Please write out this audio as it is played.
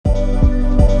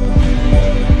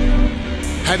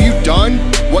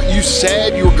you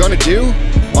said you were gonna do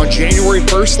on January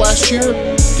 1st last year?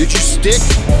 Did you stick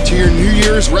to your New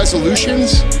Year's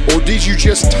resolutions? Or did you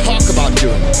just talk about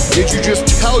doing it? Did you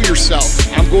just tell yourself,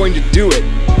 I'm going to do it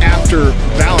after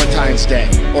Valentine's Day,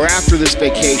 or after this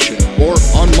vacation, or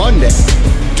on Monday?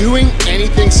 Doing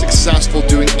anything successful,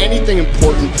 doing anything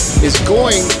important is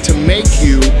going to make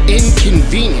you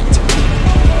inconvenient.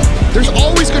 There's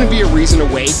always going to be a reason to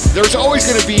wait. There's always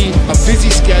going to be a busy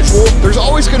schedule. There's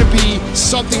always going to be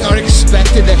something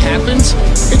unexpected that happens.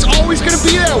 It's always going to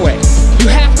be that way. You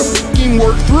have to fucking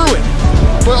work through it.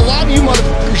 But a lot of you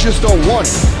motherfuckers just don't want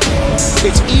it.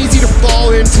 It's easy to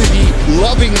fall into the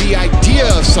loving the idea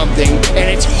of something, and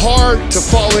it's hard to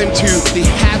fall into the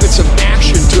habits of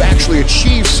action to actually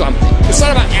achieve something. It's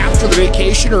not about after the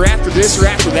vacation or after this or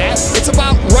after that. It's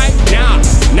about right now.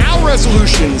 Now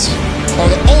resolutions are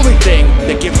the only thing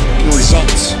that give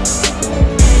results.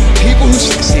 People who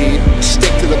succeed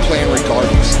stick to the plan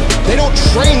regardless. They don't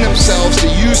train themselves to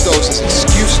use those as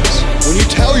excuses. When you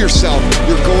tell yourself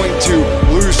you're going to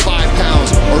lose 5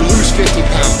 pounds or lose 50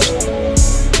 pounds,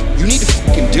 you need to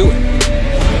fucking do it.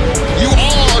 You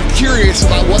all are curious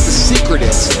about what the secret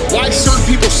is. Why certain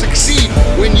people succeed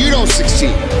when you don't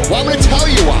succeed. Well, I'm gonna tell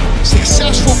you why.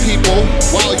 Successful people,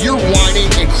 while you're whining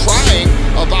and crying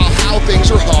about how things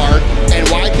are hard and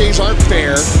why things aren't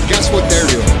fair, guess what they're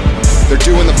doing? They're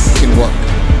doing the fucking work.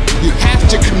 You have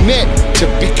to commit to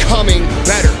becoming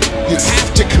better. You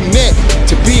have to commit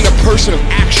to being a person of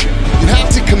action. You have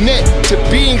to commit to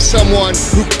being someone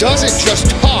who doesn't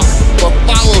just talk, but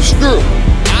follows through.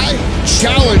 I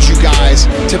challenge you guys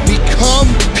to become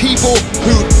people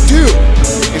who do,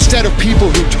 instead of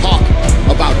people who talk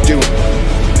about doing.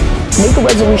 Make a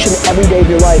resolution every day of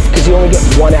your life, because you only get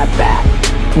one at bat.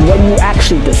 When you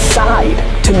actually decide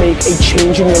to make a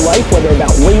change in your life, whether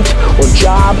about weight or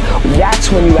job, that's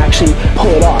when you actually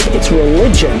pull it off. It's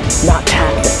religion, not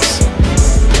tactics.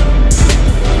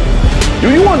 Do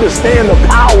you understand the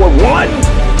power of one?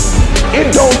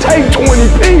 It don't take 20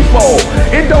 people.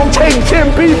 It don't take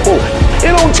 10 people.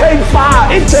 It don't take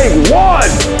 5. It take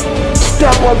one.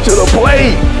 Step up to the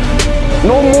plate.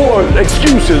 No more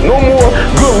excuses. No more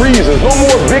good reasons. No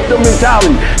more victim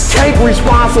mentality. Take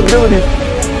responsibility.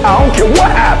 I don't care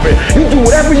what happened. You do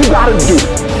whatever you gotta do.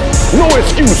 No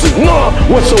excuses, none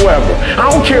whatsoever. I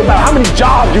don't care about how many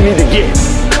jobs you need to get.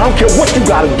 I don't care what you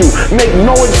gotta do. Make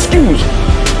no excuse.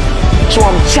 So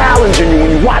I'm challenging you,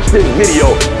 when you watch this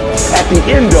video, at the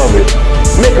end of it,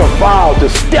 make a vow to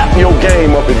step your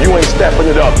game up if you ain't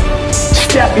stepping it up.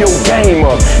 Step your game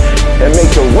up and make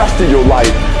the rest of your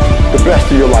life the best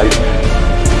of your life.